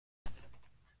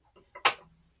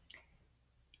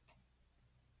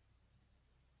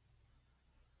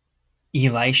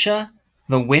Elisha,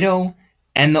 the widow,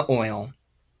 and the oil.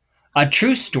 A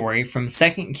true story from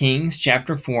 2 Kings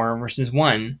chapter 4, verses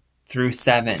 1 through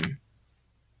 7.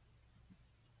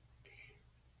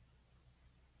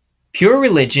 Pure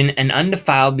religion and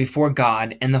undefiled before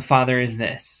God and the Father is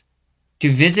this,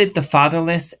 to visit the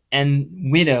fatherless and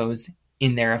widows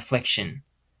in their affliction.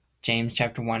 James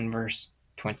chapter 1, verse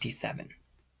 27.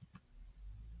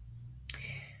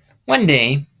 One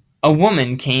day, a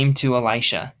woman came to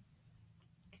Elisha.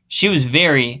 She was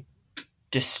very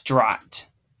distraught.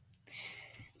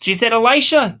 She said,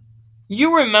 Elisha,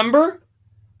 you remember?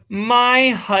 My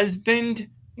husband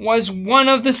was one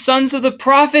of the sons of the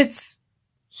prophets.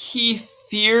 He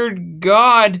feared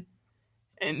God,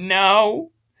 and now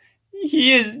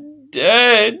he is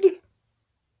dead.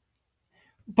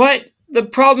 But the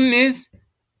problem is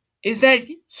that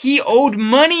he owed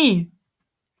money.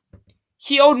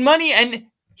 He owed money and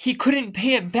he couldn't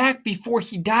pay it back before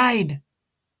he died.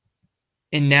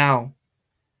 And now,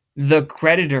 the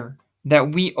creditor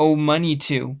that we owe money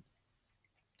to,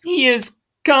 he has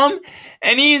come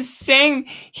and he is saying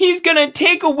he's going to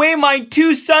take away my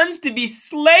 2 sons to be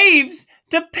slaves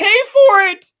to pay for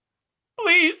it.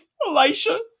 Please,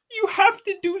 Elisha, you have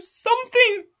to do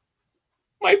something.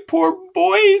 My poor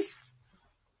boys.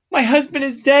 My husband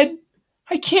is dead.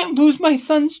 I can't lose my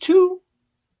sons too.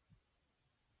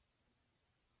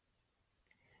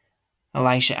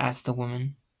 Elisha asked the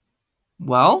woman,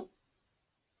 well,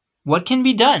 what can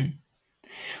be done?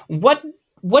 What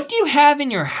do you have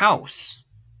in your house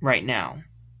right now?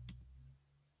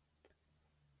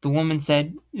 The woman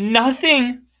said,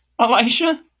 nothing,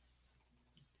 Elisha.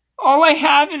 All I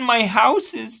have in my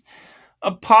house is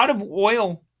a pot of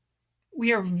oil.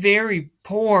 We are very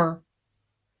poor.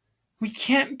 We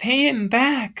can't pay him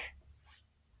back.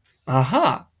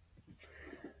 Aha.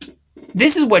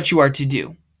 This is what you are to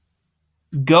do.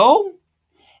 Go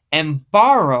and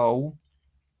borrow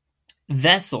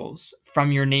vessels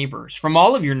from your neighbors, from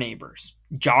all of your neighbors.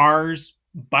 Jars,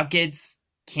 buckets,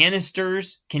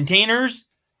 canisters, containers.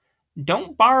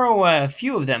 Don't borrow a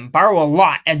few of them. Borrow a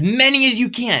lot, as many as you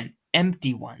can.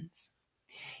 Empty ones.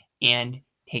 And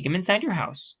take them inside your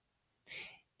house.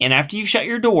 And after you've shut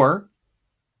your door,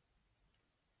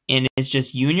 and it's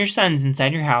just you and your sons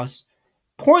inside your house,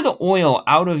 pour the oil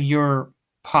out of your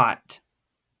pot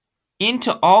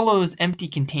into all those empty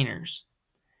containers.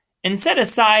 And set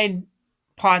aside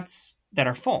pots that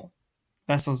are full,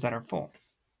 vessels that are full.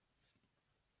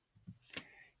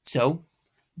 So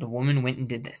the woman went and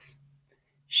did this.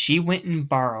 She went and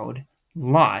borrowed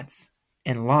lots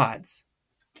and lots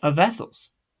of vessels.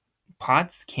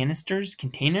 Pots, canisters,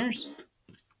 containers.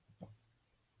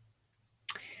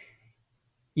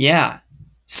 Yeah.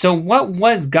 So what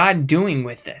was God doing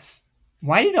with this?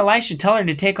 Why did Elisha tell her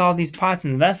to take all these pots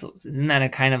and vessels? Isn't that a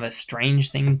kind of a strange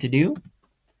thing to do?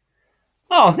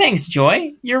 Oh, thanks,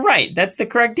 Joy. You're right. That's the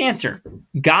correct answer.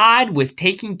 God was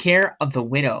taking care of the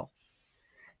widow.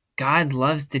 God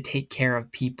loves to take care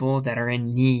of people that are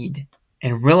in need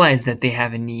and realize that they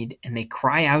have a need, and they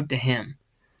cry out to him.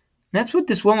 That's what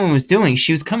this woman was doing.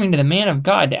 She was coming to the man of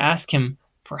God to ask him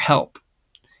for help.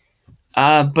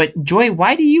 But Joy,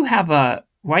 why do you have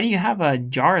a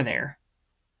jar there?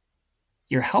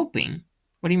 You're helping.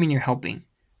 What do you mean you're helping?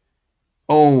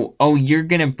 Oh, you're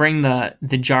gonna bring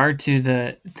the jar to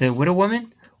the widow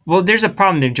woman? Well, there's a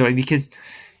problem there, Joy, because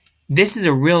this is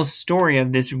a real story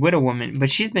of this widow woman, but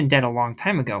she's been dead a long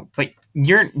time ago. But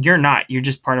you're not. You're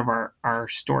just part of our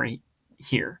story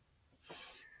here.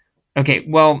 Okay,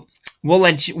 well, we'll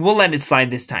let it slide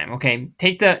this time. Okay,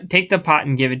 take the pot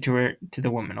and give it to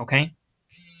the woman. Okay.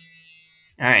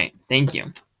 All right. Thank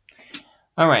you.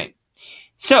 All right.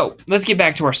 So let's get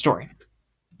back to our story.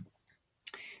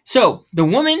 So the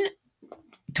woman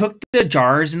took the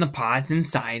jars and the pots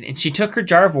inside, and she took her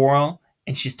jar of oil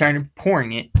and she started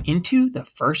pouring it into the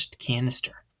first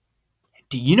canister.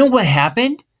 Do you know what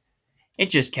happened? It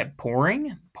just kept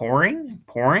pouring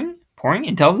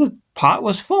until the pot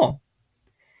was full.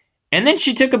 And then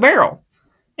she took a barrel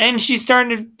and she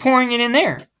started pouring it in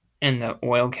there. And the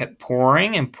oil kept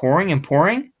pouring.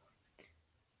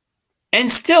 And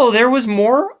still there was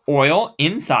more oil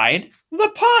inside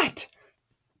the pot.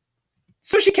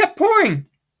 So she kept pouring.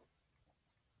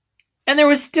 And there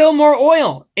was still more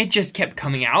oil. It just kept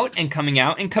coming out and coming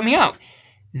out and coming out.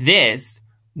 This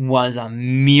was a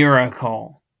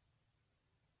miracle.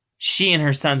 She and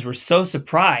her sons were so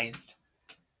surprised.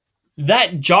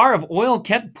 That jar of oil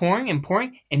kept pouring,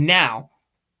 and now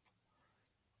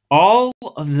all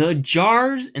of the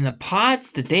jars and the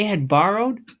pots that they had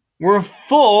borrowed were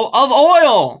full of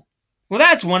oil. Well,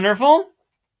 that's wonderful.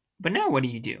 But now what do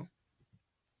you do?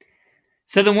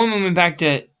 So the woman went back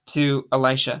to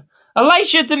Elisha.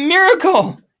 Elisha, it's a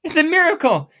miracle! It's a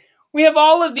miracle! We have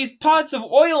all of these pots of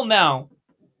oil now.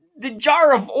 The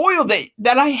jar of oil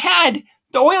that I had,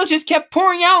 the oil just kept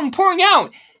pouring out and pouring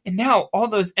out. And now all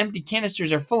those empty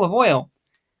canisters are full of oil.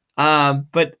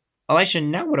 But Elisha,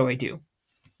 now what do I do?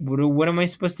 What am I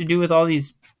supposed to do with all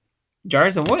these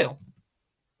jars of oil?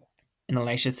 And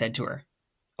Elisha said to her,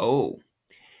 Oh,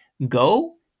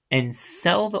 go and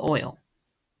sell the oil.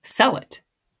 Sell it.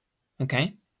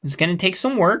 Okay? It's going to take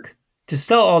some work to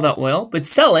sell all that oil, but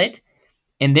sell it.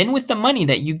 And then with the money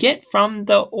that you get from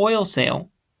the oil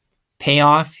sale, pay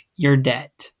off your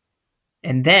debt.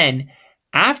 And then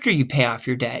after you pay off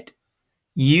your debt,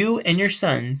 you and your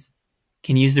sons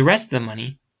can use the rest of the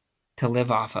money to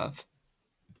live off of.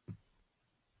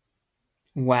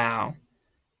 Wow.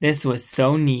 This was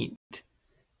so neat.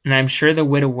 And I'm sure the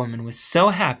widow woman was so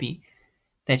happy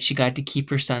that she got to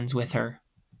keep her sons with her.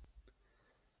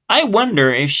 I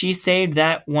wonder if she saved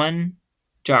that one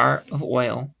jar of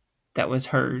oil that was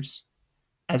hers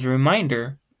as a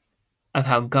reminder of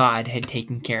how God had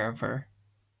taken care of her.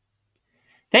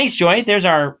 Thanks, Joy. There's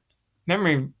our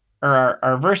memory or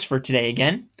our verse for today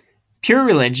again. Pure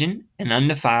religion and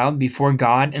undefiled before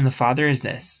God and the Father is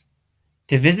this,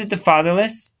 to visit the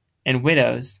fatherless and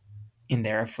widows in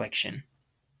their affliction.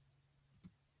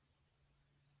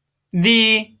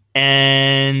 The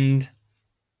end.